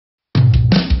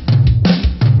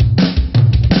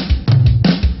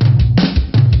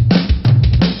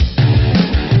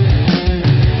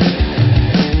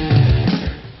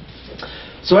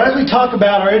So as we talk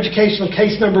about our educational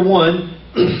case number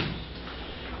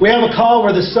 1, we have a call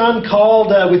where the son called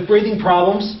with breathing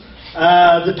problems.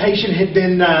 The patient had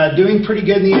been doing pretty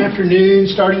good in the afternoon,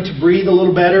 starting to breathe a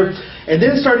little better, and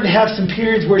then started to have some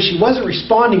periods where she wasn't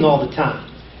responding all the time.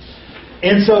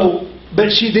 And so, but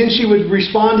she would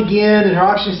respond again, and her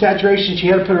oxygen saturation, she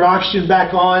had to put her oxygen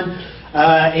back on,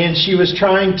 and she was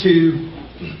trying to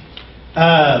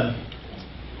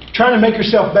make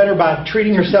herself better by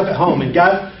treating herself at home. And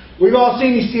guys, we've all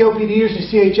seen these COPDers and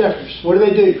CHFers. What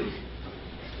do?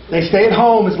 They stay at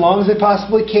home as long as they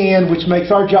possibly can, which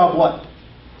makes our job what?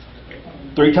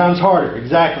 3 times harder,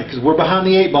 exactly, because we're behind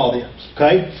the 8 ball then,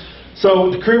 okay?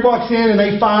 So the crew walks in and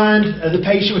they find the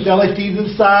patient with LFD to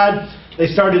the side. They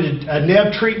started a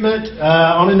NEB treatment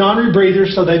on a non-rebreather,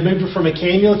 so they moved her from a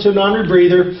cannula to a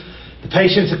non-rebreather. The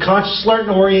patient's a conscious, alert,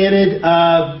 and oriented,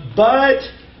 but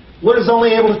was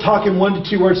only able to talk in 1 to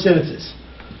 2 word sentences.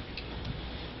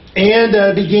 And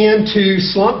began to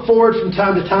slump forward from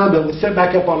time to time, but would sit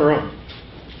back up on her own.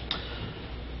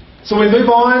 So we move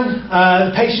on.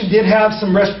 The patient did have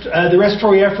some the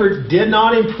respiratory effort did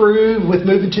not improve with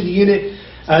moving to the unit.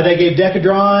 They gave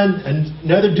Decadron,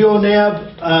 another dual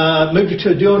neb, moved her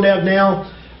to a dual neb now.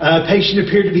 Patient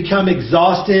appeared to become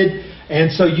exhausted, and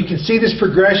so you can see this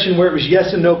progression where it was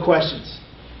yes and no questions.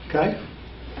 Okay.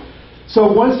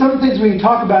 So some of the things we can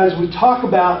talk about is we talk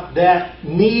about that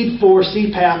need for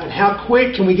CPAP and how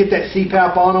quick can we get that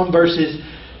CPAP on them versus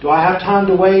do I have time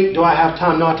to wait, do I have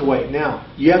time not to wait. Now,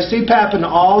 you have CPAP in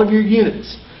all of your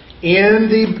units in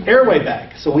the airway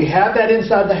bag. So we have that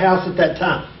inside the house at that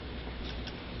time.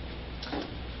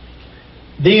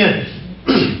 Then,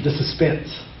 the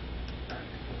suspense.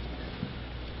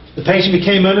 The patient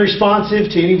became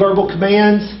unresponsive to any verbal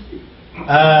commands.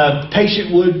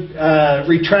 Patient would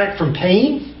retract from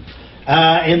pain,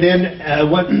 and then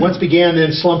once began,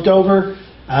 then slumped over.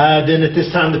 Then at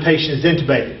this time, the patient is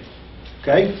intubated.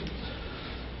 Okay.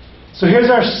 So here's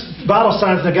our vital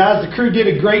signs. Now, guys, the crew did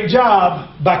a great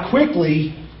job by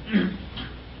quickly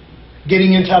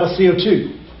getting end-tidal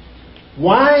CO2.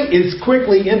 Why is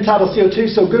quickly end-tidal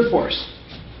CO2 so good for us?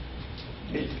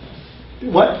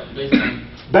 What?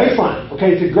 Baseline.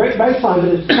 Okay, it's a great baseline, but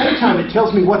at the same time, it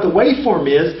tells me what the waveform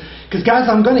is. Because, guys,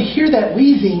 I'm going to hear that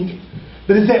wheezing,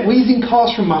 but is that wheezing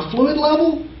caused from my fluid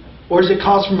level, or is it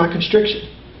caused from my constriction?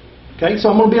 Okay, so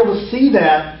I'm going to be able to see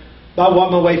that by what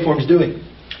my waveform is doing.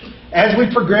 As we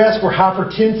progress, we're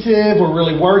hypertensive, we're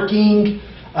really working,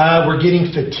 we're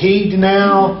getting fatigued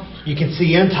now. You can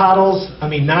see end-tidals,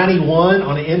 91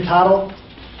 on an end-tidal.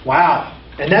 Wow.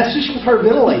 And that's just with her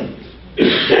ventilating.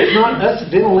 That's not us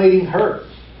ventilating her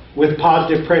with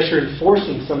positive pressure and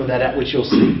forcing some of that out, which you'll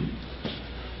see.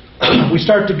 We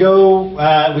start to go,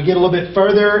 we get a little bit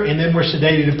further, and then we're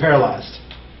sedated and paralyzed.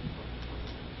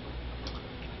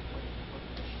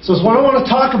 So what I want to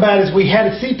talk about is we had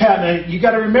a CPAP. Now, you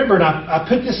got to remember, and I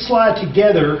put this slide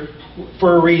together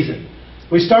for a reason.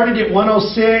 We started at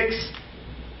 106.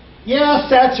 Yeah,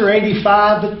 stats are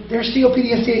 85, but they're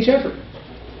COPD and CHF.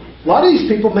 A lot of these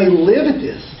people may live at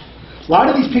this. A lot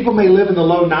of these people may live in the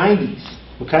low 90s.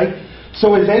 Okay?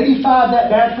 So is 85 that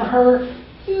bad for her?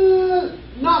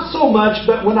 Not so much,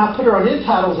 but when I put her on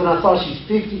end-tidals and I saw she's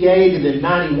 58 and then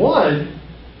 91,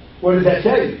 what did that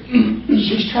tell you?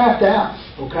 She's trapped out.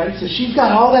 Okay? So she's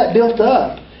got all that built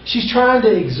up. She's trying to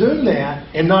exhume that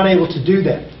and not able to do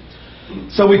that.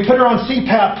 So we put her on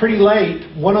CPAP pretty late,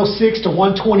 106 to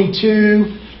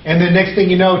 122, and then next thing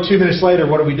you know, 2 minutes later,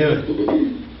 what are we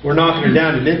doing? We're knocking her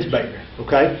down and intubating her.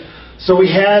 Okay? So we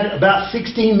had about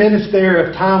 16 minutes there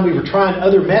of time. We were trying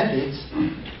other methods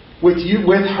with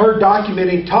her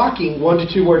documenting talking 1 to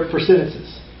 2 words per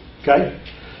sentences. Okay?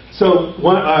 So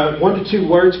 1 to 2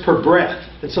 words per breath.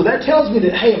 And so that tells me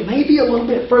that, hey, maybe a little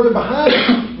bit further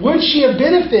behind, would she have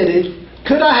benefited?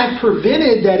 Could I have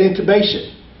prevented that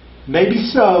intubation? Maybe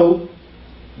so,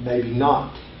 maybe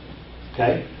not.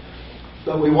 Okay?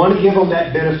 But we want to give them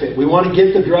that benefit. We want to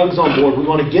get the drugs on board. We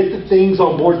want to get the things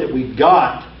on board that we've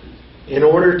got in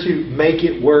order to make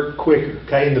it work quicker.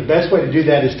 Okay? And the best way to do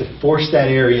that is to force that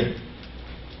air in.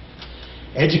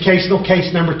 Educational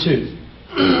case number 2.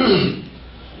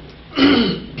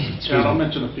 Chad, I'll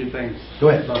mention a few things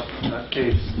about that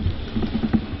case.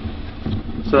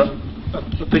 So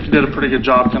I think you did a pretty good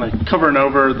job kind of covering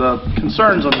over the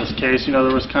concerns on this case. You know,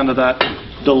 there was kind of that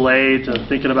delay to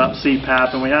thinking about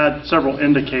CPAP, and we had several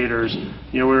indicators.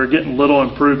 You know, we were getting little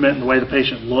improvement in the way the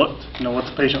patient looked. You know, what's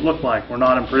the patient look like? We're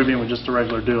not improving with just a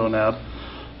regular DuoNeb.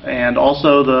 And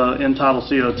also the end-tidal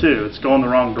CO2. It's going the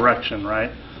wrong direction,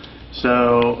 right?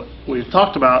 So we've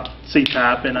talked about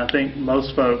CPAP, and I think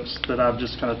most folks that I've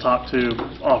just kind of talked to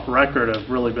off record have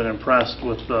really been impressed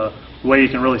with the way you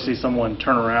can really see someone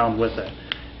turn around with it.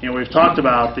 We've talked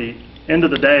about the end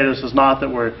of the day, this is not that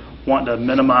we're wanting to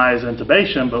minimize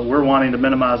intubation, but we're wanting to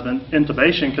minimize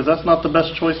intubation because that's not the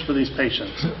best choice for these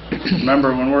patients. Remember,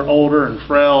 when we're older and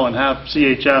frail and have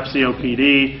CHF,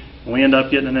 COPD, and we end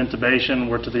up getting an intubation,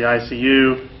 we're to the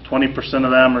ICU, 20%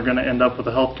 of them are going to end up with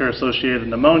a healthcare-associated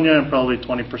pneumonia, and probably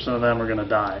 20% of them are going to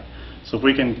die. So if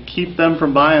we can keep them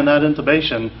from buying that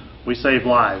intubation, we save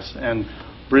lives. And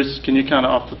Bruce, can you kind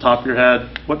of off the top of your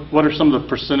head, what are some of the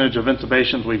percentage of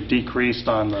intubations we've decreased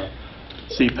on the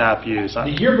CPAP use?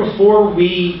 The year before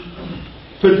we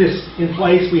put this in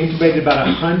place, we intubated about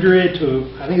 100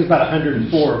 to, I think it was about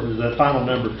 104 was the final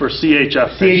number. For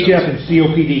CHF patients. CHF and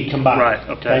COPD combined. Right,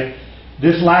 okay.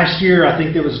 This last year, I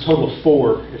think there was a total of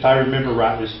 4, if I remember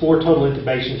right. There's 4 total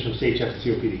intubations from CHF and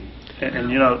COPD. And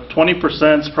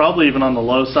 20% is probably even on the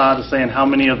low side of saying how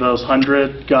many of those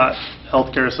 100 got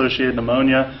healthcare-associated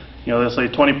pneumonia. They'll say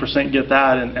 20% get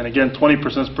that, and again,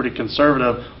 20% is pretty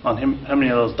conservative on how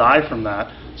many of those die from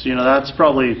that. So, that's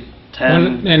probably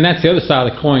 10. And that's the other side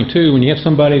of the coin, too. When you have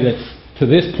somebody that's to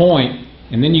this point,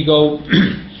 and then you go,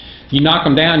 you knock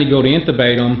them down, you go to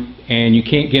intubate them, and you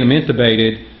can't get them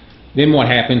intubated, then what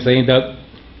happens? They end up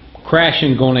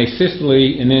crashing, going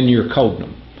asystole, and then you're coding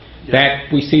them. Yeah.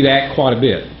 We see that quite a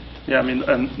bit. Yeah,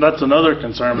 and that's another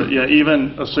concern, but yeah,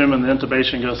 even assuming the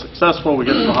intubation goes successful, we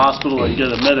get to the hospital and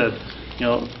get admitted,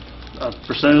 a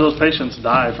percentage of those patients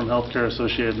die from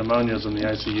healthcare-associated pneumonias in the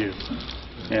ICU.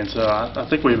 And so I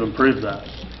think we've improved that.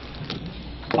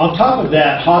 On top of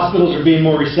that, hospitals are being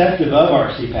more receptive of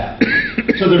our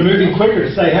CPAP. So they're moving quicker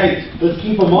to say, hey, let's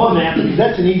keep them on that, because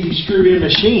that's an easy screw-in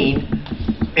machine,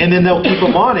 and then they'll keep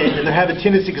them on it, and they have a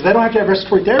tendency, because they don't have to have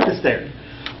respiratory therapists there.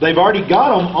 They've already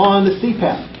got them on the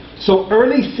CPAP. So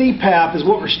early CPAP is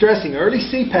what we're stressing. Early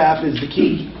CPAP is the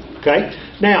key. Okay.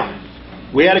 Now,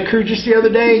 we had a crew just the other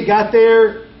day. Got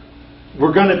there.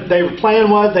 Their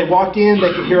plan was they walked in.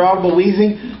 They could hear audible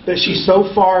wheezing, but she's so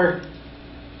far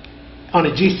on a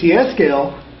GCS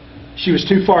scale, she was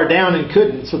too far down and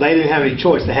couldn't. So they didn't have any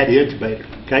choice. They had to intubate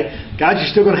her. Okay. Guys, you're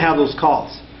still going to have those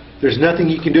calls. There's nothing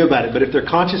you can do about it. But if they're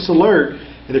conscious alert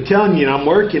and they're telling you, I'm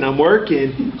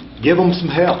working, give them some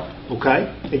help.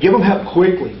 Okay? And give them help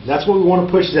quickly. That's what we want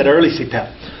to push, is that early CPAP.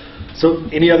 So,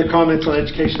 any other comments on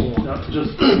educational one?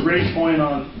 Just a great point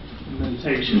on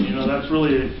mentation. That's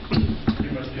really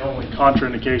pretty much the only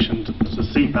contraindication to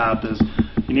CPAP is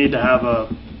you need to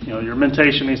have your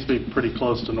mentation needs to be pretty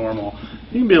close to normal.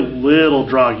 You can be a little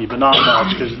druggy, but not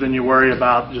much, because then you worry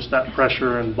about just that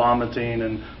pressure and vomiting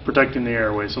and protecting the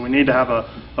airway. So we need to have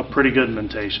a pretty good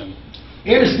mentation.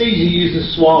 Anesthesia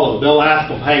uses swallow. They'll ask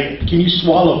them, hey, can you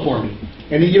swallow for me?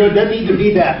 And it doesn't need to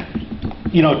be that,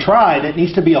 tried. It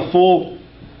needs to be a full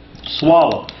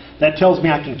swallow. That tells me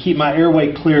I can keep my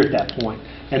airway clear at that point.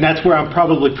 And that's where I'm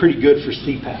probably pretty good for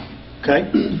CPAP. Okay?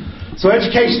 So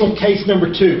educational case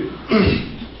number 2.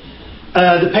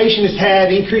 The patient has had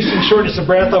increasing shortness of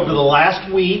breath over the last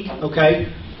week. Okay?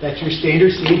 That's your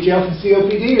standard CHF and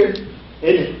COPD here,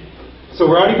 isn't it? So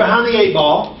we're already behind the 8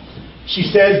 ball. She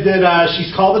says that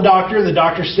she's called the doctor. The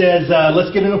doctor says, let's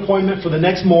get an appointment for the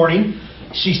next morning.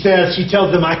 She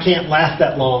tells them, I can't last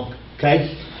that long.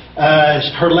 Okay?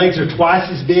 Her legs are twice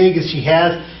as big as she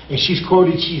has, and she's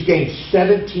quoted she's gained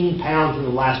 17 pounds in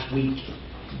the last week.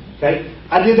 Okay?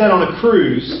 I did that on a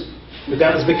cruise, but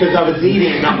that was because I was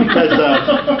eating, not because it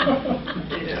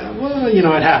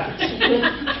happens.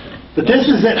 But this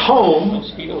is at home,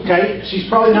 okay? She's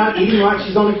probably not eating like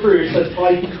she's on a cruise, so it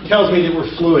probably tells me that we're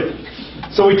fluid.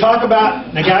 So we talk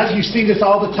about, now guys, you see this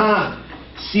all the time.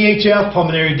 CHF,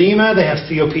 pulmonary edema, they have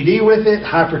COPD with it,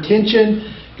 hypertension.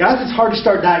 Guys, it's hard to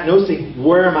start diagnosing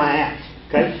where am I at,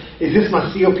 okay? Is this my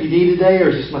COPD today or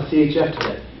is this my CHF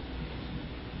today?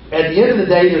 At the end of the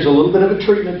day, there's a little bit of a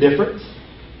treatment difference,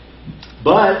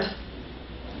 but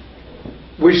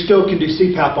we still can do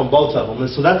CPAP on both of them.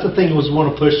 And so that's the thing we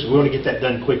want to push. We want to get that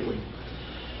done quickly.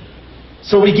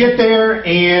 So we get there,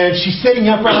 and she's sitting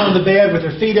upright on the bed with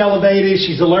her feet elevated.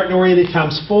 She's alert and oriented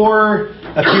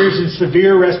 ×4, appears in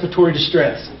severe respiratory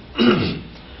distress.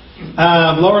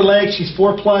 Lower leg, she's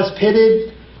 4+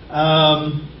 pitted.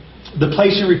 The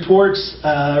patient reports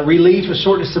relief of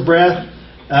shortness of breath.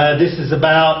 This is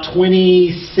about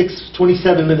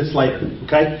 27 minutes later.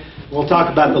 Okay? We'll talk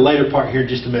about the later part here in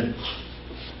just a minute.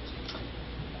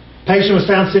 Patient was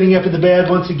found sitting up in the bed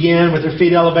once again with her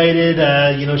feet elevated.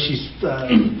 She's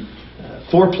 4+.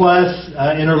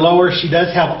 In her lower, she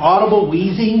does have audible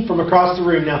wheezing from across the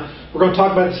room. Now, we're going to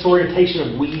talk about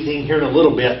disorientation of wheezing here in a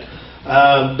little bit.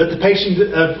 But the patient,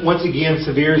 once again,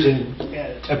 appears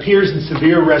in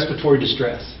severe respiratory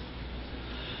distress.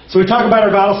 So we talk about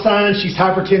her vital signs. She's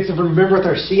hypertensive. And remember, with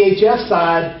our CHF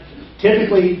side,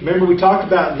 typically, remember we talked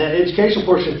about in that educational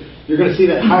portion, you're going to see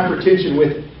that hypertension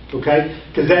with it, okay?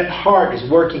 Because that heart is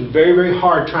working very, very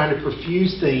hard trying to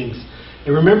perfuse things.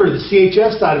 And remember, the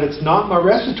CHF side of it's not my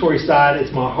respiratory side,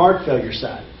 it's my heart failure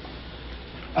side.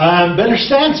 But her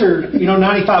stats are,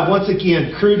 95. Once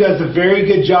again, crew does a very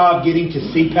good job getting to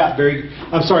CPAP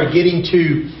getting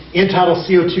to end-tidal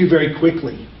CO2 very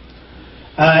quickly.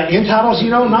 End-tidals,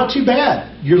 not too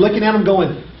bad. You're looking at them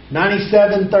going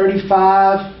 97,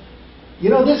 35.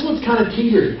 This one's kind of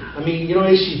teetered. I mean,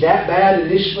 is she that bad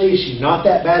initially? Is she not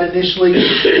that bad initially?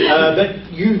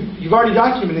 But you've already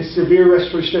documented severe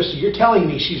respiratory stress, so you're telling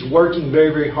me she's working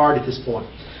very, very hard at this point.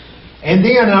 And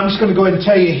then, I'm just going to go ahead and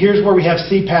tell you, here's where we have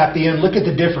CPAP in. Look at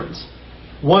the difference.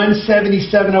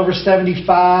 177 over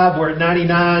 75, we're at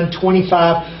 99,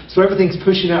 25. So everything's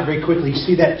pushing out very quickly. You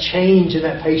see that change in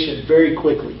that patient very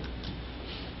quickly.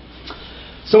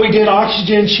 So we did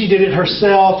oxygen. She did it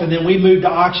herself. And then we moved to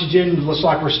oxygen, looks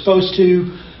like we're supposed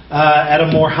to, at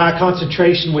a more high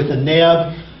concentration with a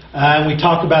neb. And we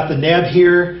talked about the neb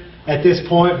here. At this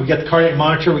point, we get the cardiac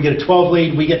monitor. We get a 12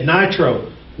 lead. We get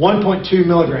nitro, 1.2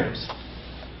 milligrams.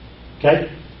 Okay?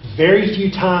 Very few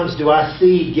times do I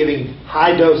see giving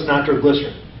high-dose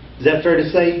nitroglycerin. Is that fair to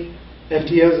say,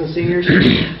 FTOs and seniors?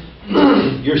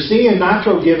 You're seeing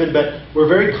nitro given, but we're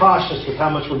very cautious with how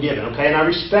much we're giving, okay? And I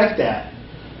respect that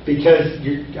because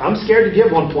I'm scared to give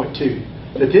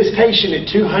 1.2. But this patient at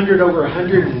 200 over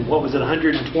 100 and what was it,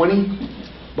 120?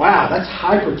 Wow, that's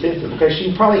hypertensive, okay? She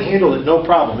can probably handle it no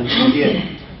problem, and she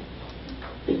did.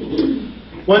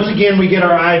 Once again, we get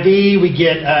our IV, we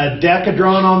get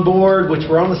Decadron on board, which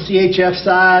we're on the CHF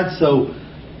side, so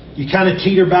you kind of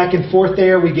teeter back and forth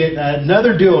there. We get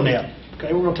another dual neb.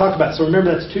 Okay, we're going to talk about it. So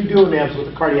remember, that's 2 dual nebs with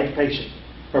a cardiac patient,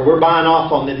 or we're buying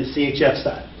off on the CHF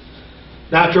side.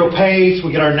 Nitro pace,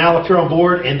 we get our naltrexone on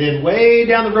board, and then way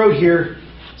down the road here,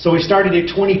 so we started at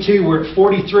 22, we're at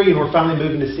 43, and we're finally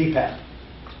moving to CPAP.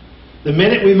 The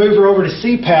minute we move her over to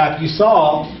CPAP, you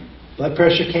saw blood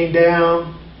pressure came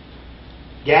down,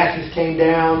 gases came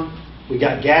down, we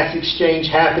got gas exchange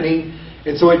happening,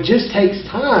 and so it just takes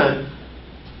time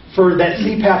for that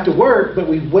CPAP to work, but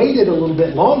we waited a little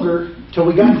bit longer till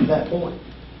we got to that point,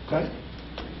 okay?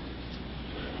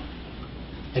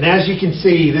 And as you can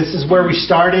see, this is where we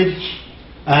started.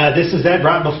 This is that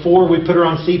right before we put her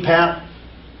on CPAP.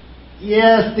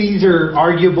 Yes, these are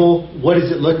arguable. What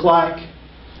does it look like?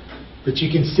 But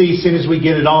you can see as soon as we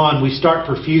get it on, we start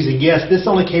perfusing. Yes, this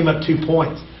only came up 2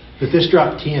 points, but this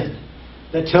dropped 10.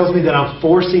 That tells me that I'm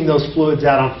forcing those fluids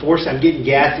out. I'm getting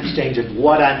gas exchange of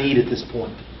what I need at this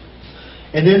point.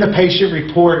 And then the patient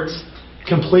reports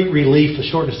complete relief, a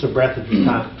shortness of breath at this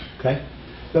time. Okay?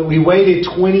 But we waited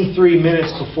 23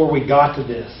 minutes before we got to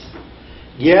this.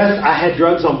 Yes, I had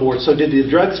drugs on board. So did the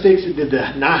drugs fix it? Did the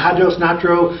high-dose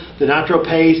nitro, the nitro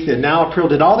paste, the nalopril,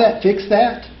 did all that fix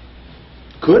that?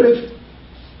 Could have.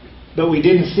 But we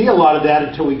didn't see a lot of that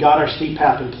until we got our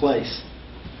CPAP in place.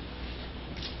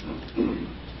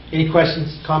 Any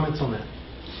questions, comments on that?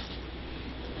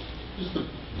 Just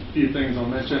a few things I'll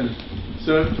mention.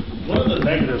 So what are the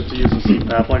negatives to using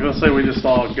CPAP? Like, let's say we just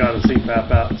all got a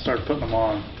CPAP out and started putting them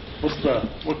on.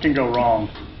 What can go wrong?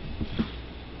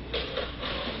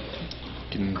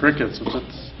 Crickets.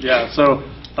 Yeah, so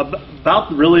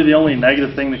about really the only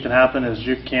negative thing that can happen is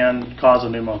you can cause a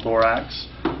pneumothorax.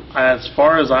 As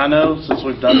far as I know, since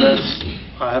we've done this,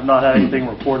 I have not had anything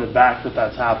reported back that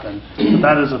that's happened. But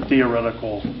that is a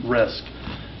theoretical risk.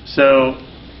 So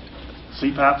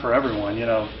CPAP for everyone,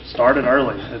 start it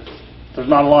early. There's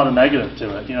not a lot of negative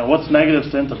to it. What's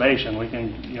negatives to intubation? We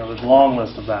can, there's a long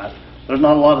list of that. There's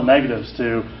not a lot of negatives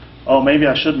to, oh, maybe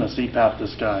I shouldn't have CPAP'd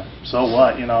this guy. So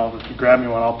what? If you grab me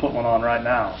one, I'll put one on right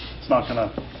now. It's not going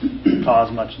to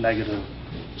cause much negative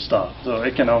stuff. So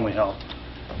it can only help.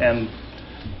 And,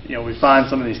 we find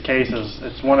some of these cases,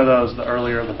 it's one of those, the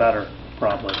earlier the better,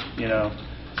 probably.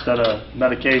 Instead of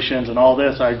medications and all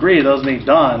this, I agree, those need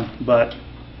done, but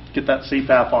get that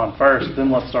CPAP on first, then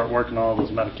let's start working on all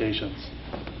those medications.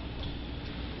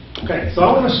 Okay, so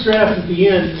I want to stress at the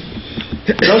end,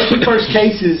 those 2 first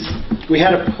cases, we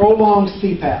had a prolonged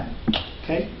CPAP.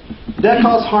 Okay? Did that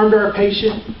cause harm to our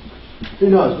patient? Who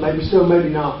knows? Maybe so, maybe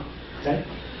not. Okay?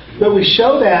 But we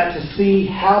show that to see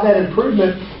how that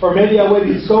improvement, or maybe I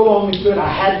waited so long into it I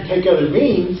had to take other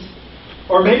means,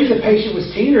 or maybe the patient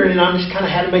was teetering and I just kind of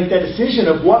had to make that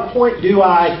decision of what point do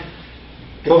I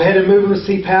go ahead and move them to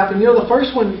CPAP. And the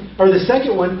first one, or the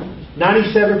second one,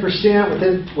 97%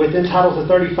 within titles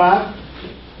of 35.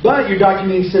 but you're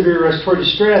documenting severe respiratory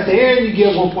distress, and you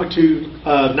give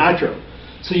 1.2 nitro.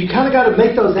 So you kind of got to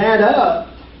make those add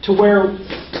up to where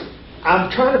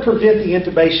I'm trying to prevent the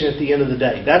intubation at the end of the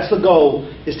day. That's the goal,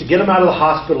 is to get them out of the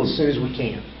hospital as soon as we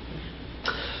can.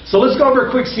 So let's go over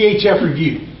a quick CHF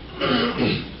review.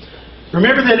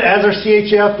 Remember that as our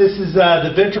CHF, this is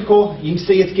the ventricle. You can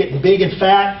see it's getting big and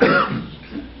fat.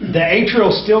 The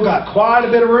atrial still got quite a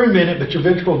bit of room in it, but your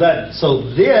ventricle doesn't. So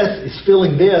this is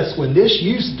filling this when this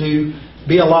used to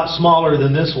be a lot smaller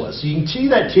than this was. So you can see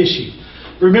that tissue.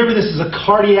 Remember, this is a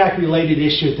cardiac-related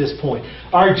issue at this point.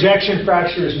 Our ejection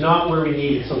fraction is not where we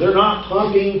need it. So they're not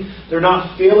pumping, they're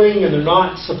not filling, and they're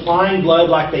not supplying blood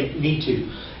like they need to.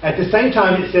 At the same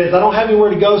time, it says, I don't have anywhere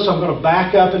to go, so I'm going to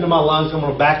back up into my lungs, I'm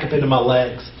going to back up into my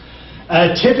legs.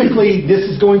 Typically, this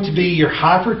is going to be your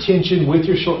hypertension with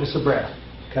your shortness of breath.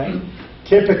 Okay?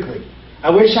 Typically. I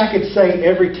wish I could say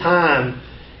every time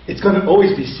it's going to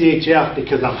always be CHF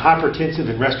because I'm hypertensive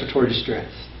and respiratory distress.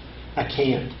 I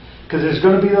can't. Because there's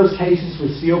going to be those cases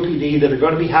with COPD that are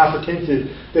going to be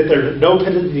hypertensive, that they're no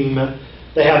edema,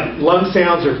 they have lung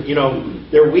sounds, or,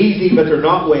 they're wheezy, but they're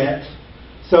not wet.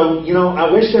 So,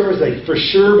 I wish there was a for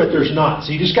sure, but there's not.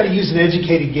 So you just got to use an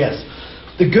educated guess.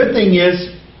 The good thing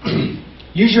is,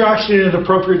 use your oxygen in an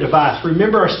appropriate device.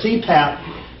 Remember, our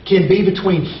CPAP can be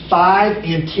between 5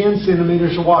 and 10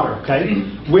 centimeters of water, okay?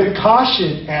 With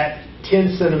caution at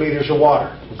 10 centimeters of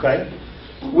water, okay?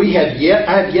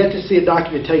 I have yet to see a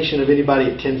documentation of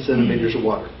anybody at 10 centimeters of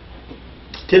water.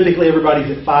 Typically, everybody's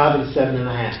at 5 and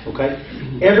 7.5, okay?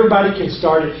 Everybody can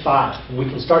start at 5, and we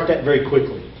can start that very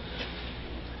quickly.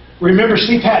 Remember,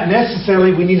 CPAP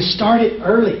necessarily, we need to start it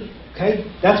early, okay?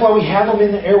 That's why we have them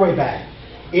in the airway bag.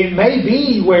 It may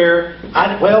be where,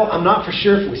 I'm not for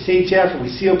sure if it was CHF or we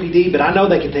COPD, but I know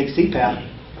they can take CPAP.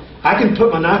 I can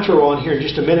put my nitro on here in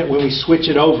just a minute when we switch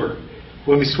it over.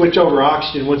 When we switch over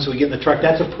oxygen once we get in the truck,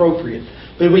 that's appropriate.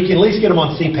 But we can at least get them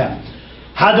on CPAP.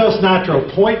 High dose nitro,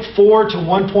 0.4 to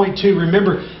 1.2.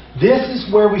 Remember, this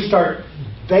is where we start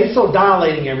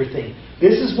vasodilating everything.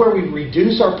 This is where we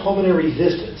reduce our pulmonary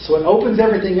resistance. So it opens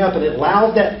everything up and it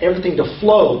allows everything to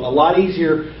flow a lot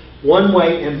easier one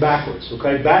way and backwards.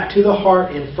 Okay, back to the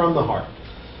heart and from the heart.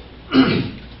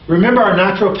 Remember our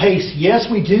nitro pace. Yes,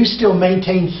 we do still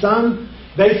maintain some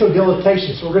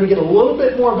vasodilatation. So we're going to get a little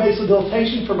bit more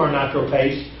vasodilatation from our nitro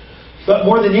pace. But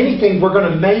more than anything, we're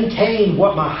going to maintain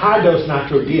what my high dose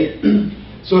nitro did.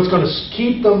 So it's going to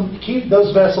keep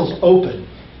those vessels open.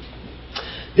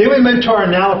 Then we move to our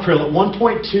enalapril at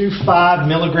 1.25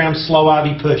 milligrams slow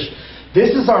IV push. This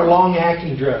is our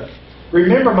long-acting drug.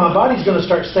 Remember, my body's going to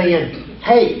start saying,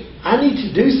 hey, I need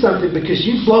to do something because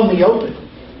you've blown me open.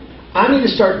 I need to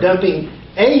start dumping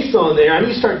ACE on there. I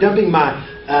need to start dumping my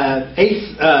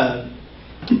ACE,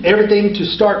 everything to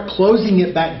start closing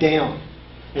it back down.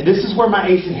 And this is where my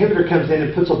ACE inhibitor comes in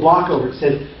and puts a block over it. It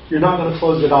says, you're not going to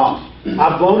close it off.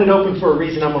 I've blown it open for a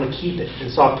reason. I'm going to keep it.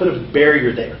 And so I put a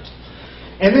barrier there.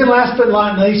 And then last but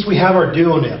not least, we have our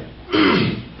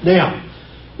DuoNeb. Now,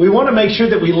 we want to make sure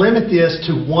that we limit this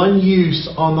to one use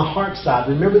on the heart side.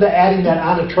 Remember that adding that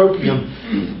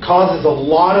inotropium causes a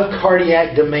lot of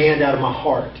cardiac demand out of my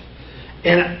heart.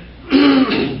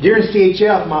 And during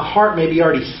CHF, my heart may be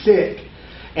already sick,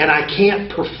 and I can't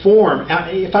perform.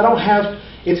 If I don't have,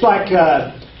 it's like,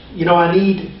 I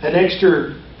need an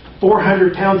extra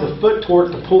 400 pounds of foot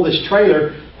torque to pull this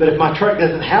trailer, but if my truck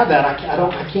doesn't have that,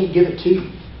 I can't give it to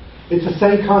you. It's the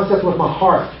same concept with my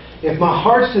heart. If my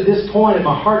heart's to this point and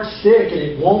my heart's sick and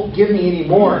it won't give me any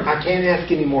more, I can't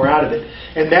ask any more out of it.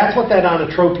 And that's what that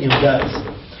inotropium does.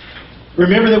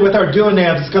 Remember that with our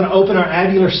DuoNebs, it's going to open our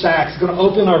alveolar sacs, it's going to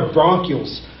open our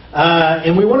bronchioles.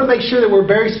 And we want to make sure that we're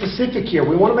very specific here.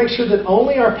 We want to make sure that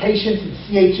only our patients in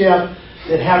CHF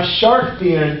that have shark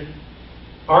fin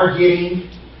are getting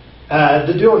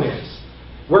the DuoNebs.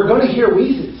 We're going to hear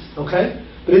wheezes, okay?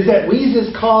 But is that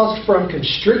wheezes caused from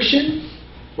constriction,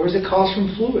 or is it caused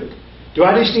from fluid? Do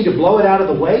I just need to blow it out of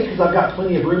the way because I've got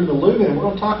plenty of room in the lumen? And we're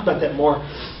going to talk about that more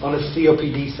on the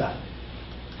COPD side.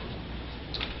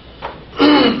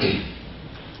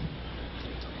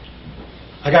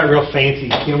 I got real fancy.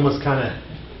 Kim was kind of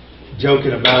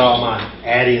joking about all my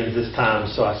add-ins this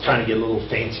time, so I was trying to get a little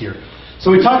fancier.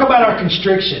 So we talk about our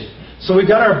constriction. So we've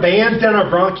got our bands down our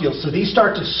bronchioles. So these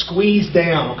start to squeeze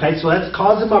down, okay? So that's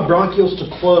causing my bronchioles to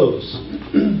close.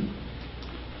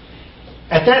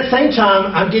 At that same time,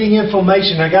 I'm getting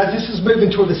inflammation. Now, guys, this is moving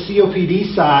toward the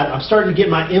COPD side. I'm starting to get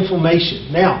my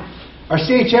inflammation. Now, our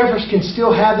CHFers can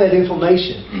still have that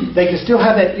inflammation. They can still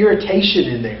have that irritation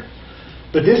in there.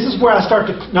 But this is where I start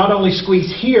to not only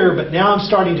squeeze here, but now I'm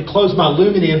starting to close my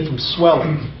lumen in from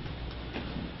swelling.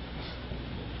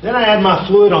 Then I add my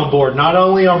fluid on board. Not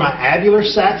only are my alveolar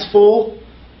sacs full,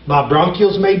 my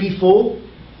bronchioles may be full,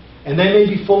 and they may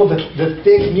be full of the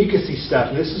thick mucousy stuff.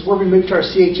 And this is where we move to our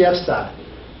CHF side.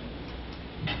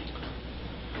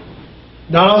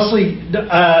 Not only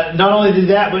do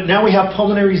that, but now we have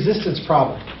pulmonary resistance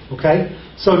problem. Okay?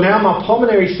 So now my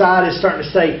pulmonary side is starting to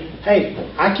say, hey,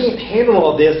 I can't handle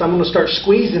all this. I'm going to start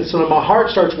squeezing, so that my heart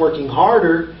starts working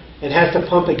harder and has to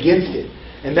pump against it.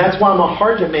 And that's why my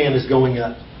heart demand is going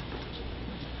up.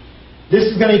 This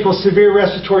is going to equal severe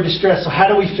respiratory distress. So how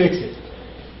do we fix it?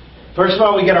 First of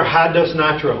all, we get our high-dose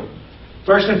nitro.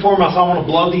 First and foremost, I want to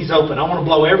blow these open. I want to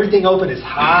blow everything open as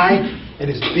high and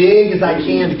as big as I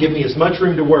can to give me as much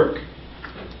room to work.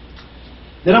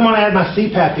 Then I'm going to add my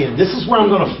CPAP in. This is where I'm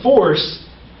going to force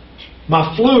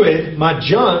my fluid, my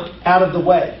junk, out of the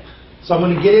way. So I'm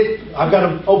going to get it, I've got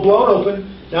to blow it open,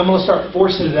 now I'm going to start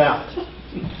forcing it out.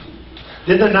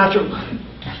 Then the nitro...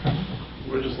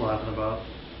 We're just laughing about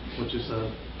what you said.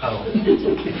 Oh.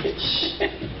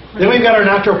 Then we've got our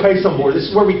nitro paste on board. This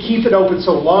is where we keep it open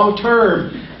so long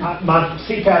term my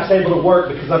CPAP's able to work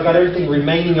because I've got everything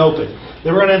remaining open.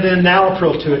 Then we're going to add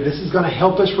enalapril to it. This is going to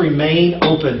help us remain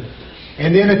open.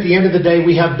 And then at the end of the day,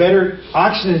 we have better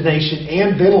oxygenation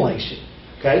and ventilation.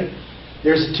 Okay?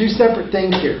 There's two separate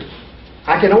things here.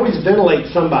 I can always ventilate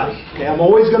somebody. Okay? I'm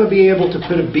always going to be able to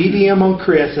put a BBM on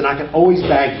Chris, and I can always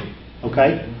bag him.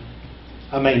 Okay?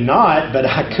 I may not, but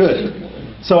I could.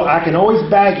 So I can always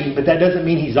bag him, but that doesn't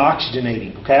mean he's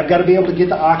oxygenating. Okay? I've got to be able to get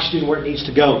the oxygen where it needs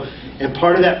to go. And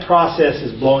part of that process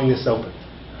is blowing this open.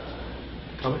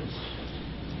 Comments?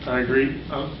 I agree.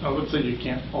 I would say you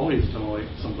can't always ventilate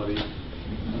somebody.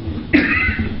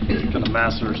 Kind of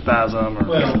massive spasm or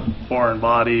foreign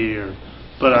body,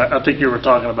 but I think you were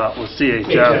talking about with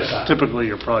CHF. Typically,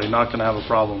 you're probably not going to have a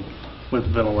problem with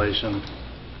ventilation.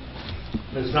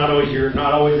 It's not always, you're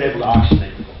not always able to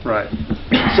oxygenate. Right.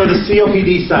 So the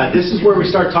COPD side, this is where we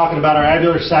start talking about our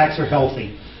alveolar sacs are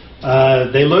healthy.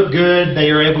 They look good.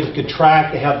 They are able to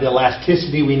contract. They have the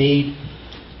elasticity we need.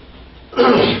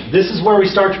 This is where we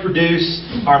start to produce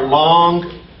our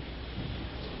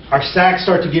sacs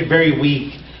start to get very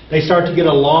weak. They start to get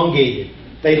elongated.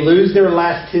 They lose their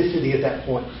elasticity at that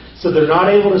point. So they're not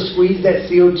able to squeeze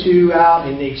that CO2 out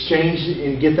and exchange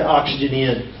and get the oxygen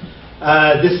in.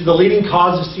 This is the leading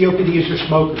cause of COPD is your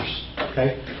smokers.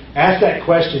 Okay? Ask that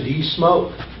question, do you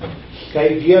smoke?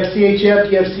 Okay? Do you have CHF?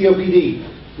 Do you have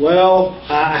COPD? Well,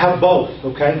 I have both.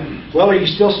 Okay? Well, are you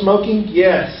still smoking?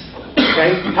 Yes.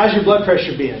 Okay? How's your blood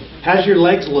pressure been? How's your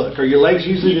legs look? Are your legs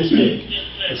usually this big?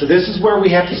 And so this is where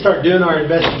we have to start doing our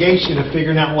investigation of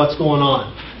figuring out what's going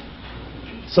on.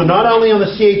 So not only on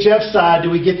the CHF side do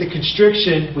we get the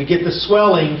constriction, we get the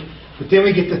swelling, but then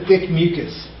we get the thick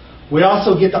mucus. We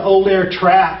also get the old air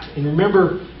trapped. And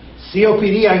remember,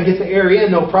 COPD, I can get the air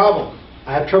in, no problem.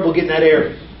 I have trouble getting that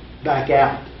air back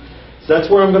out. So that's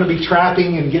where I'm going to be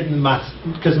trapping and getting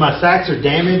because my sacs are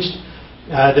damaged.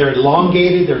 They're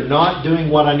elongated. They're not doing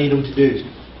what I need them to do.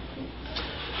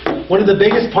 One of the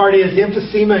biggest part is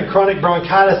emphysema and chronic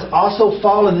bronchitis also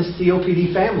fall in this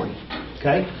COPD family.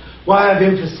 Okay? Why have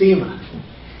emphysema?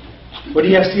 What, do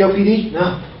you have COPD?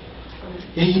 No.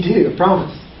 Yeah, you do, I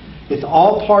promise. It's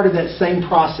all part of that same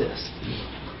process.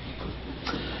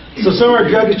 So some of our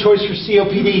drug of choice for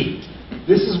COPD.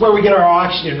 This is where we get our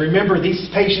oxygen. Remember, these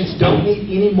patients don't need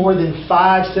any more than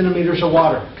 5 centimeters of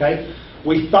water. Okay?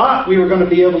 We thought we were going to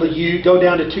be able to go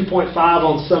down to 2.5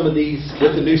 on some of these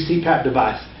with the new CPAP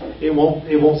device. It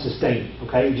won't sustain.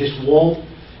 Okay? It just won't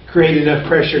create enough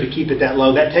pressure to keep it that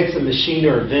low. That takes a machine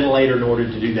or a ventilator in order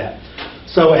to do that.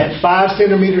 So at 5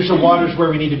 centimeters of water is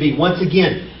where we need to be. Once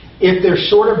again, if they're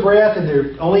short of breath and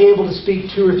they're only able to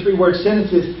speak 2 or 3 word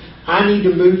sentences, I need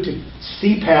to move to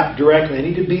CPAP directly. I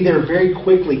need to be there very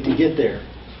quickly to get there.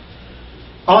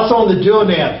 Also on the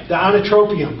DuoNeb, the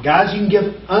inotropium. Guys, you can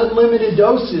give unlimited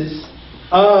doses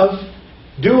of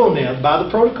DuoNeb by the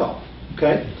protocol.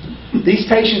 Okay? These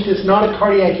patients, it's not a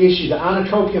cardiac issue. The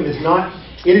inotropium is not,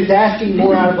 it is asking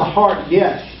more out of the heart,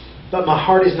 yes, but my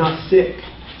heart is not sick.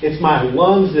 It's my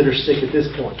lungs that are sick at this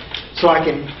point. So I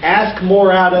can ask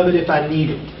more out of it if I need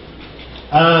it.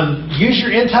 Use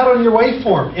your end-tidal and your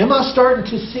waveform. Am I starting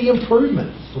to see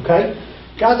improvements? Okay?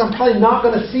 Guys, I'm probably not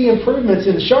going to see improvements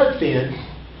in the shark fin,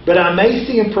 but I may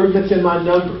see improvements in my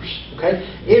numbers. Okay?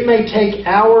 It may take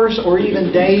hours or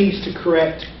even days to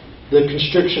correct the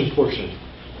constriction portion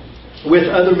with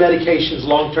other medications,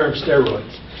 long-term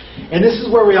steroids. And this is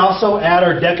where we also add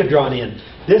our Decadron in.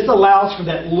 This allows for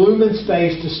that lumen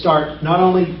space to start not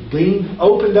only being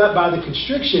opened up by the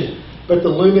constriction, but the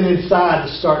lumen inside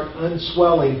to start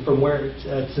unswelling from where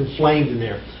it's inflamed in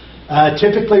there.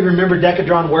 Typically, remember,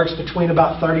 Decadron works between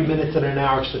about 30 minutes and an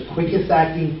hour. It's the quickest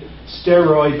acting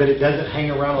steroid, but it doesn't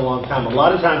hang around a long time. A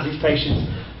lot of times these patients,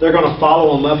 they're going to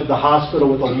follow them up at the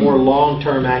hospital with a more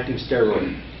long-term acting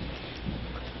steroid.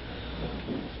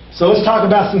 So let's talk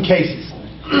about some cases.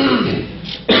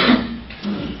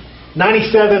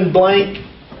 97 blank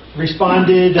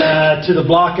responded to the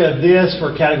block of this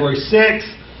for category 6.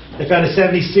 They found a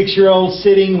 76-year-old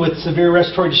sitting with severe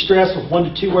respiratory distress with 1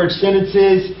 to 2 word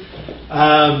sentences.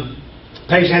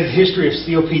 Patient has a history of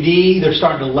COPD. They're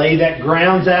starting to lay that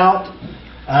grounds out.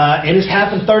 And it's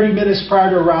happened 30 minutes prior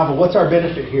to arrival. What's our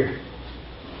benefit here?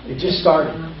 It just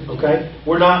started, okay?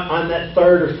 We're not on that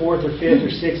 3rd or 4th or 5th or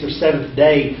 6th or 7th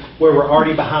day where we're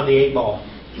already behind the 8 ball.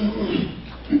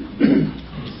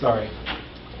 Sorry.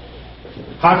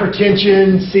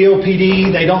 Hypertension,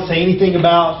 COPD, they don't say anything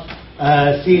about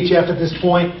CHF at this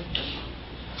point.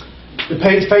 The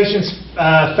patient's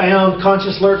found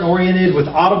conscious, alert, and oriented with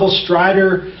audible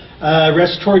stridor,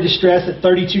 respiratory distress at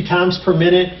 32 times per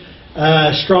minute,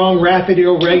 strong, rapid,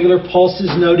 irregular pulses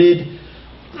noted.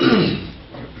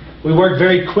 We work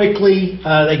very quickly.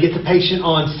 They get the patient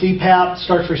on CPAP,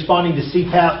 starts responding to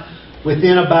CPAP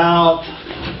within about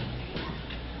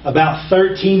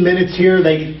 13 minutes here.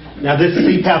 Now this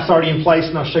CPAP's already in place,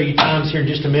 and I'll show you times here in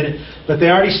just a minute, but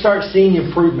they already start seeing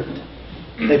improvement.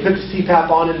 They put the CPAP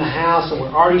on in the house, and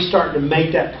we're already starting to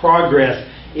make that progress,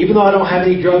 even though I don't have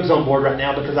any drugs on board right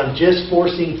now, because I'm just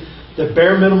forcing the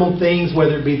bare minimum things,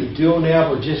 whether it be the dual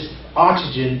neb or just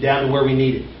oxygen, down to where we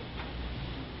need it.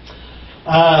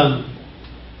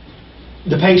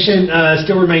 The patient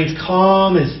still remains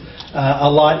calm, is a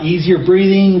lot easier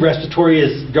breathing. Respiratory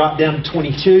has dropped down to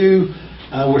 22.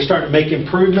 We're starting to make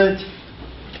improvement.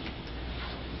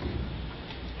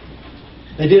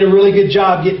 They did a really good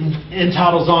job getting end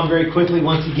titles on very quickly.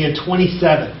 Once again,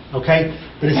 27, okay?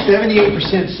 But it's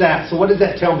 78% sat. So what does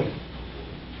that tell me?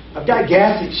 I've got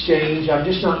gas exchange. I'm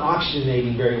just not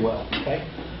oxygenating very well, okay?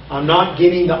 I'm not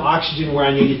getting the oxygen where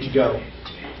I need it to go.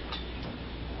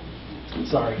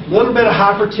 Sorry. A little bit of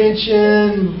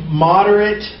hypertension,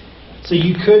 moderate. So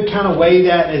you could kind of weigh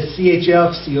that as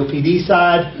CHF, COPD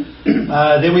side.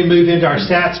 Then we move into our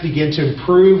SATs, begin to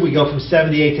improve. We go from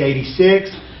 78 to 86.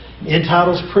 End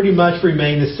titles pretty much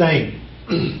remain the same.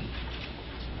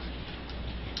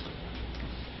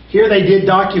 Here they did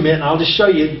document, and I'll just show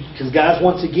you, because guys,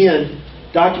 once again,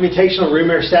 documentation on room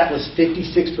air sat was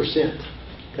 56%.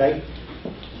 Okay?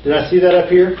 Did I see that up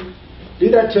here? Do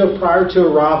that prior to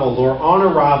arrival or on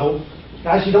arrival.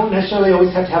 Guys, you don't necessarily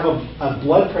always have to have a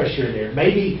blood pressure in there.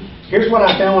 Maybe, here's what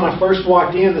I found when I first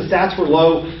walked in. The sats were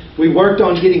low. We worked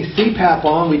on getting CPAP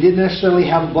on. We didn't necessarily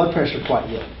have a blood pressure quite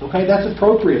yet. Okay, that's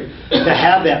appropriate to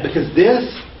have that, because this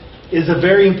is a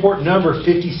very important number,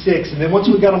 56. And then once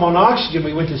we got them on oxygen,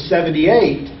 we went to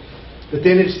 78. But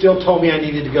then it still told me I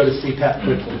needed to go to CPAP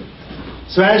quickly.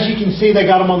 So as you can see, they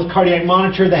got them on the cardiac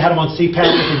monitor. They had them on CPAP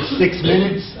within 6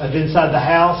 minutes of inside the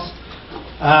house.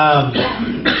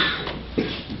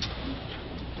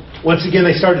 Once again,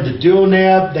 they started the dual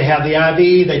neb. They have the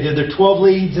IV. They did their 12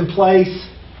 leads in place.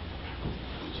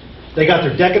 They got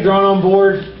their Decadron on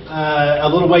board a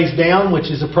little ways down, which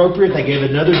is appropriate. They gave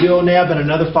another dual neb and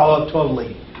another follow-up 12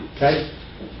 lead. Okay?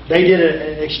 They did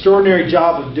an extraordinary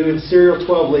job of doing serial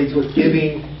 12 leads with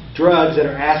giving drugs that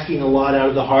are asking a lot out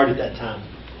of the heart at that time.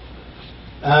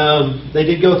 They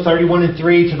did go 31 and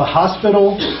 3 to the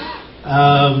hospital,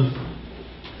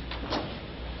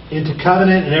 into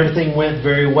Covenant, and everything went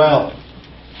very well.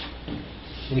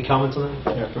 Any comments on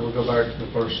that? Yeah, can we go back to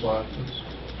the first slide, please?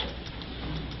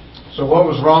 So what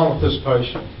was wrong with this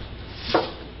patient?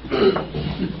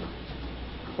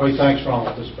 What do you think's wrong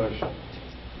with this patient?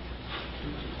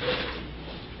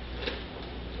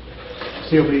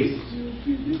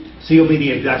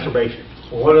 COPD exacerbation.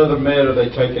 Well, what other med are they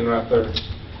taking right there?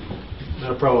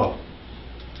 Metoprolol.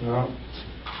 No.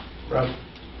 Right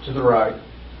to the right.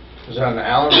 Is that an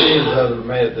allergy or is that other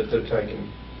med that they're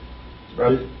taking?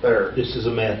 Right there. This is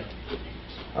a med.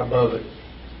 Above it.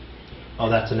 Oh,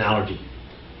 that's an allergy.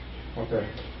 Okay.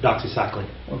 Doxycycline.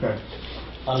 Okay.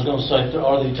 I was going to say,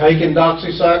 are they Taking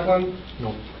doxycycline?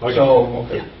 No. So,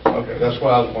 okay. Okay, that's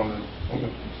what I was wondering.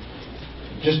 Okay.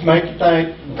 Just make you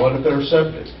think, what if they're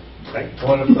septic? Okay.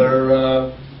 What if they're,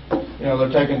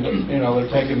 they're taking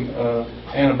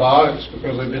antibiotics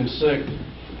because they've been sick?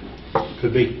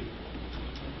 Could be.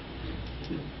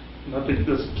 I think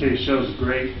this case shows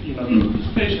great, this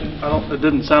patient, it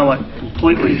didn't sound like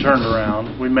completely turned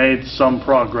around. We made some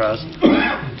progress.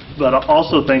 But I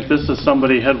also think this is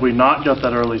somebody, had we not got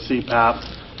that early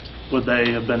CPAP, would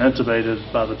they have been intubated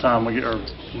by the time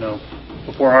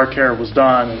before our care was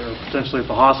done, or potentially at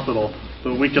the hospital?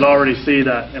 But we could already see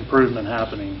that improvement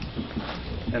happening.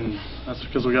 And that's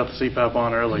because we got the CPAP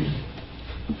on early.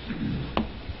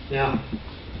 Now,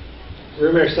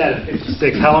 room air sat at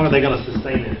 56. How long are they going to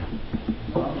sustain it?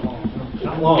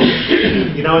 Not long.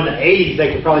 You know, in the 80s,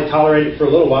 they could probably tolerate it for a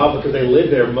little while because they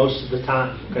lived there most of the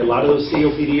time. Okay, a lot of those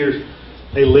COPDers,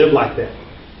 they live like that.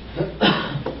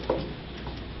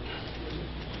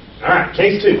 All right,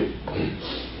 case 2.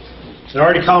 They're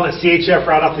already calling it CHF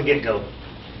right off the get-go.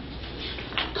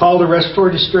 Call to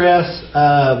respiratory distress.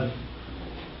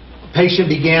 Patient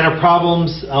began her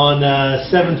problems on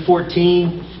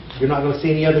 7/14. You're not going to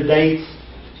see any other dates.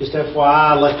 Just FYI,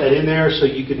 I left that in there so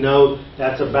you could know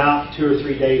that's about 2 or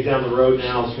 3 days down the road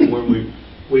now from when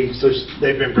so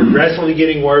they've been progressively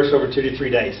getting worse over 2 to 3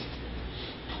 days.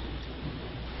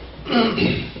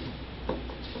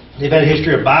 They've had a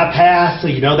history of bypass, so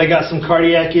you know they got some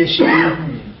cardiac issue.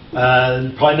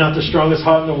 Probably not the strongest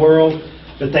heart in the world,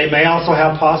 but they may also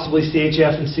have possibly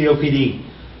CHF and COPD.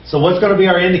 So what's going to be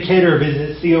our indicator of is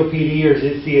it COPD or is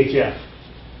it CHF?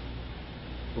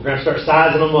 We're going to start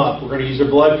sizing them up. We're going to use their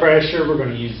blood pressure. We're going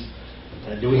to use,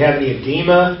 do we have any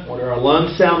edema? What do our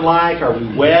lungs sound like? Are we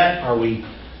wet? Are we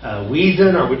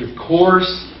wheezing? Are we just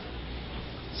coarse?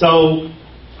 So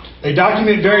they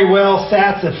document very well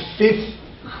SATs of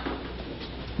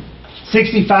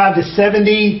 65 to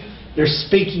 70. They're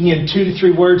speaking in 2 to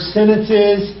 3 word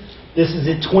sentences. This is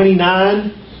at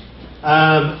 29.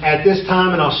 At this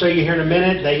time, and I'll show you here in a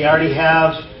minute, they already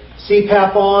have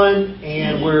CPAP on,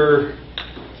 and we're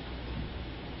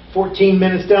 14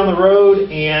 minutes down the road,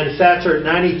 and SATs are at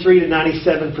 93 to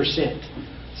 97%.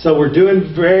 So we're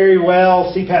doing very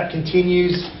well. CPAP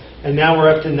continues, and now we're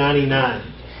up to 99.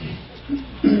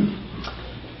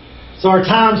 So our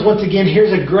times, once again,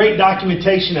 here's a great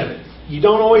documentation of it. You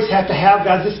don't always have to have,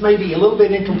 guys, this may be a little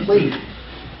bit incomplete.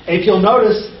 If you'll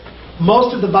notice,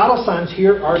 most of the vital signs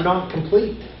here are not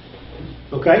complete.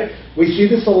 Okay? We see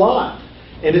this a lot.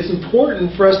 And it's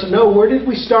important for us to know where did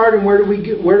we start and where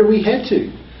do we head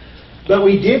to. But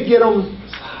we did get them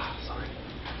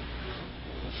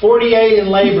 48 in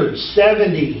labor,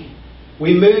 70.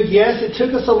 We moved, yes, it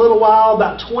took us a little while,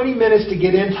 about 20 minutes to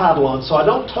get end-tidal on. So I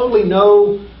don't totally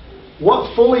know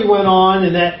what fully went on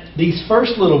in these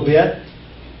first little bit,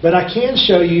 but I can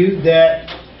show you that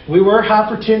we were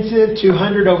hypertensive,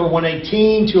 200 over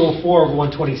 118, 204 over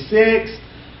 126.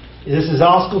 This is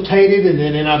auscultated and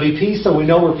then NIBP, so we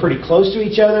know we're pretty close to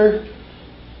each other.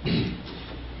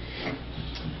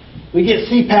 We get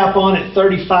CPAP on at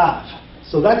 35.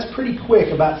 So that's pretty quick,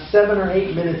 about 7 or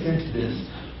 8 minutes into this.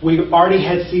 We've already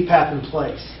had CPAP in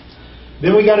place.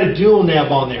 Then we got a dual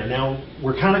neb on there. Now,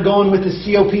 we're kind of going with the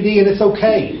COPD, and it's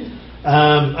okay.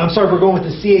 We're going with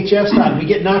the CHF side. We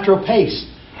get nitro paste.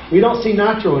 We don't see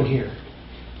nitro in here.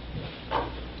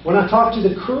 When I talked to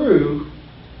the crew,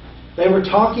 they were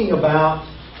talking about,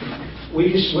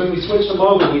 when we switched them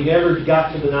over, we never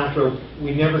got to the nitro.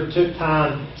 We never took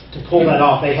time to pull that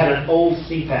off. They had an old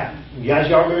CPAP. You guys,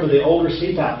 y'all remember the older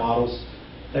CPAP models?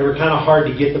 They were kind of hard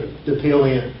to get the peel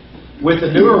in. With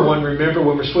the newer one, remember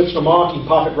when we're switching them off, you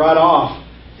pop it right off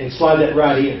and slide that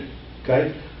right in.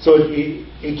 Okay? So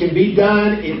it can be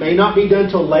done. It may not be done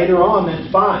till later on. That's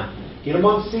fine. Get them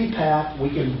on CPAP. We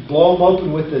can blow them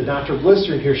open with the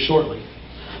nitroglycerin here shortly.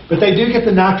 But they do get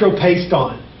the nitro paste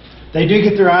on. They do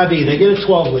get their IV. They get a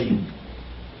 12 lead.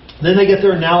 Then they get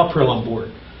their enalapril on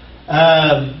board.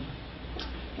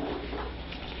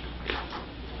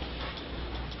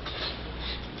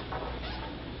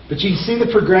 But you can see the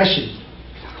progression.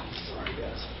 Sorry,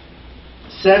 guys.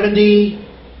 70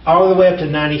 all the way up to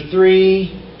 93.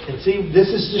 And see, this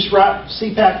is just right.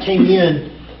 CPAP came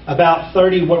in about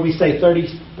 30, what do we say,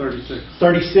 36.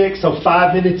 36, so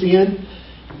 5 minutes in.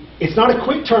 It's not a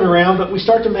quick turnaround, but we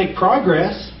start to make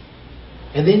progress.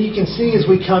 And then you can see as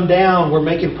we come down, we're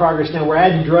making progress. Now we're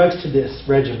adding drugs to this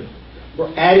regimen.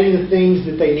 We're adding the things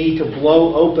that they need to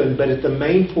blow open, but at the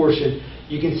main portion,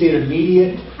 you can see an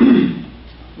immediate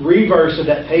reverse of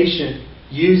that patient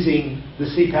using the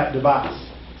CPAP device.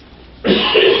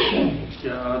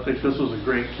 Yeah, I think this was a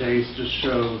great case. Just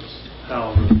shows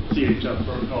how the CHF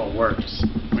protocol works.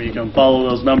 Where you can follow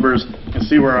those numbers, you can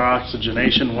see where our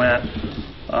oxygenation went,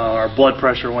 our blood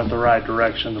pressure went the right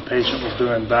direction, the patient was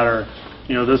doing better.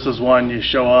 You know, this is one you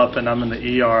show up and I'm in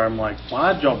the ER, I'm like,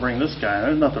 why did y'all bring this guy?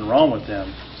 There's nothing wrong with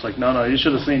him. It's like, no, you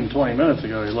should have seen him 20 minutes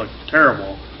ago. He looked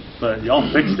terrible, but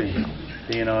y'all fixed him.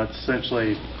 You know, it's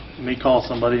essentially me call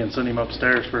somebody and send him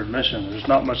upstairs for admission. There's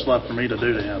not much left for me to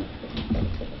do to him.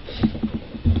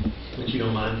 But you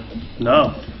don't mind?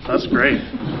 No, that's great.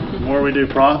 The more we do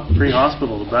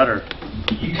pre-hospital, the better.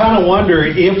 You kind of wonder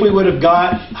if we would have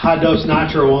got high-dose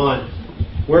nitro on,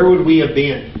 where would we have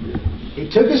been?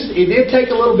 It did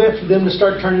take a little bit for them to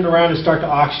start turning around and start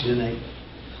to oxygenate.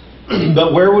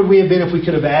 But where would we have been if we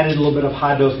could have added a little bit of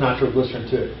high-dose nitroglycerin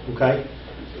to it, okay?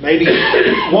 Maybe,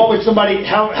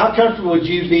 how comfortable would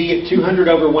you be at 200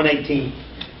 over 118?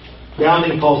 Down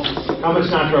in pulses. How much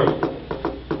nitro?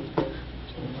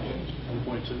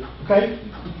 1.2. Okay.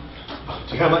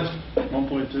 So how much?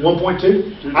 1.2.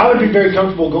 1.2? I would be very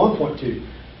comfortable going 0.2.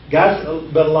 Guys,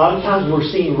 but a lot of times we're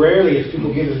seeing rarely if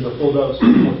people give them the full dose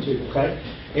 1.2, okay?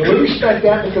 And we respect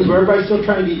that because everybody's still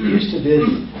trying to get used to this,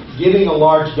 giving a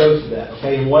large dose of that,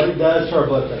 okay, and what it does to our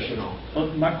blood pressure and all.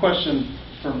 Well, my question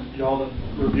from y'all that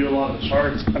review a lot of the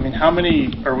charts, I mean, how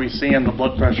many are we seeing the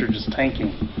blood pressure just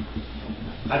tanking?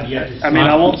 I've yet to see. I mean,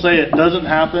 I won't say it doesn't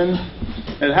happen.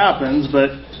 It happens,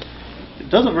 but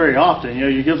it doesn't very often. You know,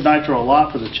 you give nitro a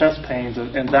lot for the chest pains,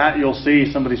 and that you'll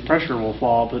see somebody's pressure will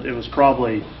fall, but it was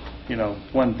probably,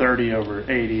 130 over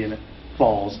 80, and it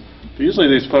falls. But usually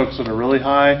these folks that are really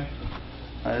high,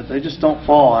 they just don't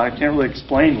fall. I can't really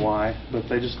explain why, but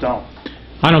they just don't.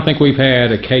 I don't think we've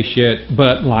had a case yet,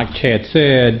 but like Chad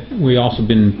said, we also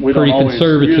been We pretty don't always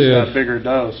conservative. use that bigger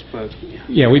dose, but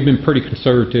Yeah, we've been pretty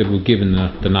conservative with giving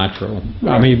the nitro.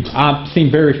 I mean, I've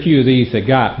seen very few of these that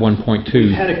got 1.2.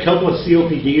 We had a couple of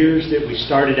COPDers that we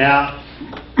started out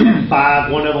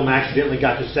 5. One of them accidentally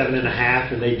got to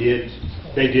 7.5, and they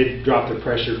did drop their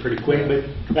pressure pretty quick. But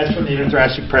that's from the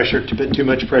intrathoracic pressure to put too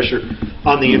much pressure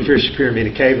on the inferior superior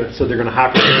vena cava, so they're going to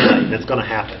hyperventilate. That's going to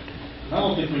happen. I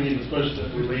don't think we need to push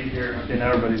that we leave here. I mean,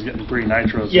 everybody's getting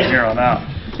pre-nitros Yeah. from here on out.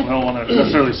 We don't want to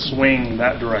necessarily swing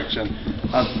that direction.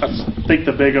 I think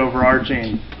the big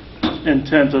overarching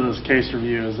intent of this case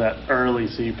review is that early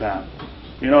CPAP.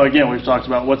 Again, we've talked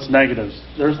about what's negatives.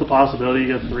 There's the possibility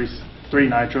you get three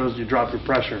nitros, you drop your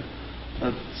pressure.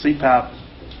 CPAP,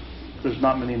 there's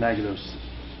not many negatives.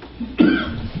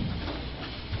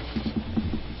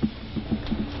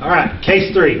 All right,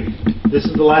 case 3. This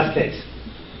is the last case.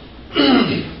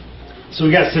 So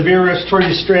we got severe respiratory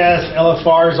distress,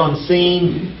 LFRs on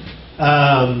scene.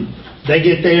 They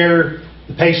get there.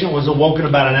 The patient was awoken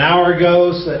about an hour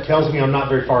ago, so that tells me I'm not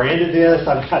very far into this.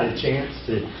 I've got a chance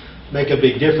to make a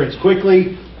big difference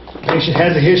quickly. The patient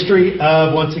has a history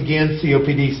of, once again,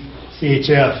 COPD,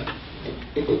 CHF.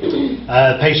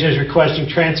 Patient is requesting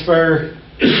transfer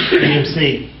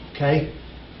EMC. Okay?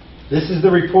 This is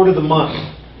the report of the month.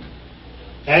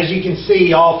 As you can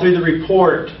see all through the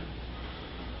report,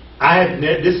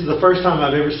 this is the first time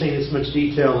I've ever seen this much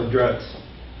detail in drugs.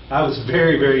 I was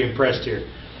very, very impressed here.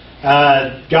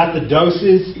 Got the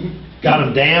doses, got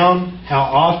them down, how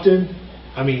often.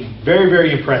 I mean, very,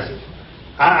 very impressive.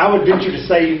 I would venture to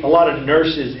say a lot of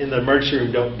nurses in the emergency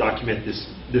room don't document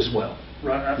this well.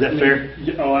 Right. Is that fair?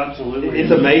 Oh, absolutely.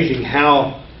 It's amazing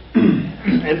how,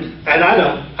 and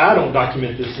I don't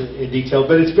document this in detail,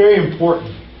 but it's very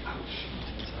important.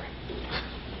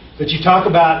 But they talk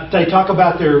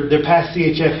about their past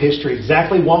CHF history,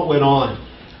 exactly what went on,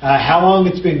 how long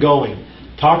it's been going.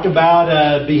 Talked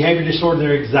about behavior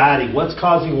disorder and anxiety, what's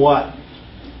causing what.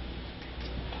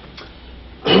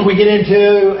 We get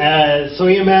into,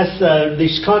 EMS,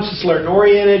 these conscious, alert, and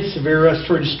oriented, severe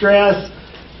respiratory distress.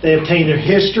 They obtain their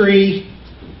history.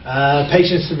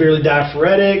 Patient severely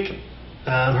diaphoretic.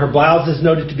 Her blouse is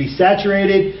noted to be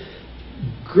saturated.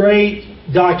 Great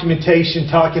documentation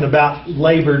talking about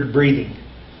labored breathing.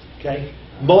 Okay,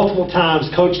 multiple times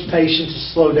coached patients to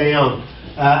slow down,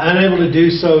 unable to do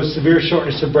so, severe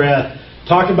shortness of breath.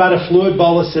 Talked about a fluid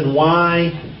bolus and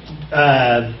why.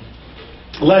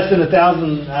 Less than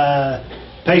 1,000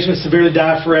 patients severely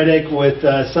diaphoretic with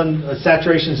some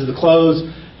saturations of the clothes,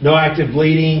 no active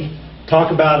bleeding.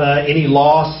 Talk about any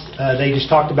loss. They just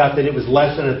talked about that it was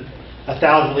less than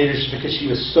 1,000 liters because she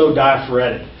was so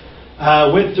diaphoretic.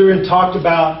 Went through and talked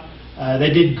about, they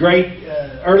did great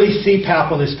early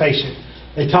CPAP on this patient.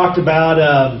 They talked about,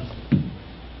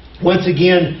 once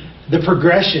again, the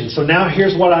progression. So now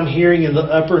here's what I'm hearing in the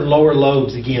upper and lower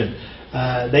lobes again.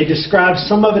 They described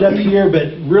some of it up here,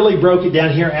 but really broke it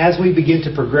down here as we begin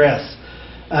to progress.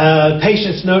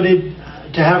 Patients noted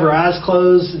to have her eyes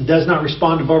closed and does not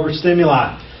respond to verbal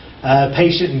stimuli.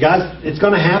 Patient, and guys, it's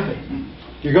going to happen.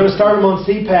 You're going to start them on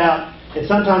CPAP, and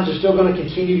sometimes they're still going to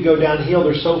continue to go downhill.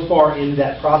 They're so far into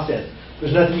that process.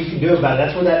 There's nothing you can do about it.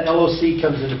 That's where that LOC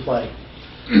comes into play.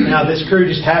 Now, this crew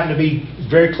just happened to be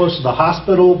very close to the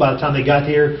hospital. By the time they got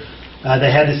here,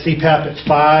 they had the CPAP at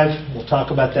 5. We'll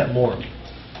talk about that more.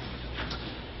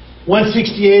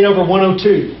 168 over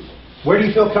 102. Where do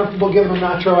you feel comfortable giving them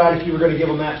nitro at if you were going to give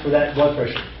them that for that blood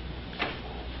pressure?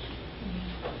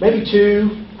 Maybe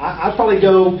 2. I'd probably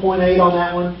go 0.8 on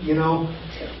that one,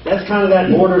 That's kind of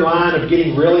that borderline of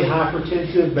getting really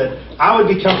hypertensive, but I would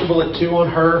be comfortable at 2 on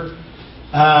her.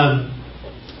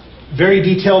 Very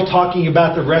detailed, talking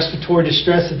about the respiratory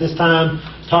distress at this time,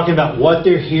 talking about what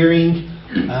they're hearing.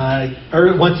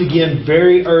 Once again,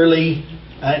 very early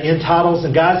entitles.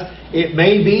 And guys, it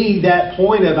may be that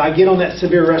point of I get on that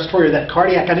severe respiratory or that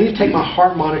cardiac, I need to take my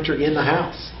heart monitor in the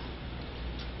house.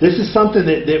 This is something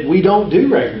that we don't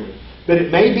do regularly. But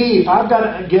it may be if I've got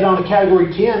to get on a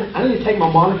category 10, I need to take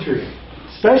my monitor in.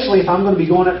 Especially if I'm going to be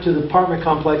going up to the apartment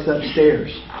complex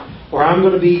upstairs. Or I'm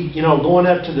going to be, going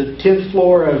up to the 10th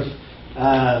floor of,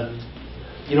 of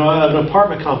an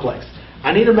apartment complex.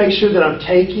 I need to make sure that I'm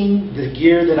taking the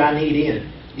gear that I need in.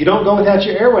 You don't go without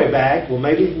your airway bag. Well,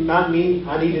 maybe it might mean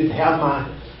I need to have my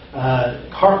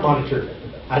heart monitor.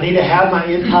 I need to have my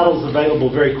entitles available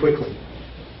very quickly.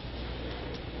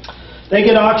 They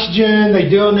get oxygen, they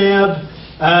do a neb,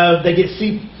 they get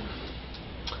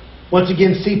once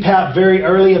again CPAP very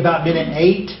early, about minute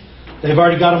 8. They've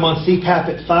already got them on CPAP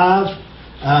at 5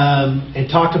 and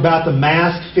talked about the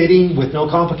mask fitting with no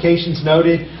complications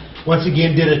noted. Once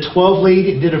again, did a 12 lead.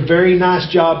 It did a very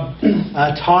nice job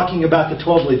talking about the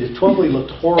 12 lead. The 12 lead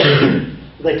looked horrible.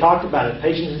 They talked about it.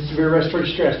 Patients in severe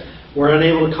respiratory distress were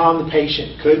unable to calm the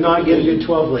patient. Could not get a good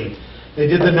 12 lead. They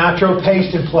did the nitro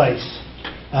paste in place.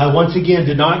 Once again,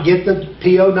 did not get the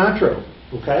PO nitro.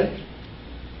 Okay?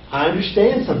 I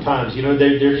understand sometimes,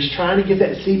 they're just trying to get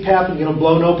that CPAP and get them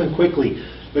blown open quickly.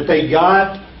 But they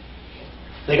got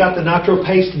the nitro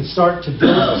paste and start to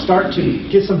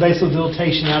get some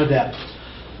vasodilatation out of that.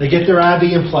 They get their IV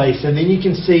in place, and then you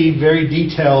can see very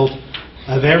detailed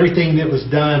of everything that was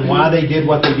done, why they did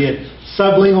what they did.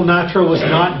 Sublingual nitro was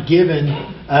not given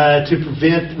to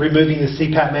prevent removing the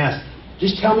CPAP mask.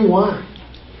 Just tell me why.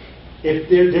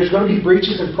 If there's going to be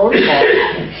breaches in protocol,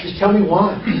 just tell me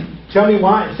why. Tell me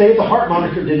why. Say if the heart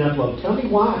monitor didn't upload. Tell me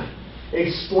why.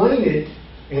 Explain it,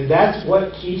 and that's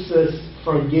what keeps us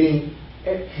from getting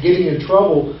in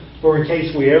trouble for in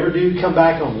case we ever do come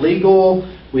back on legal,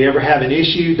 we ever have an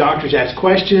issue, doctors ask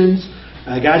questions.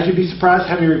 Guys, you'd be surprised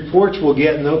how many reports we'll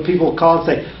get, and those people will call and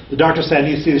say, the doctor said I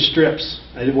need to see the strips.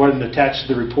 It wasn't attached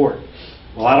to the report.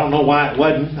 Well, I don't know why it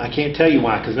wasn't. I can't tell you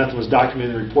why, because nothing was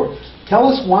documented in the report. Tell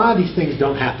us why these things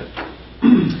don't happen.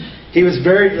 He was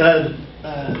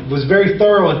very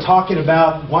thorough in talking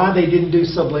about why they didn't do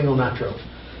sublingual nitro.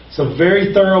 So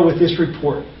very thorough with this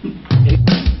report.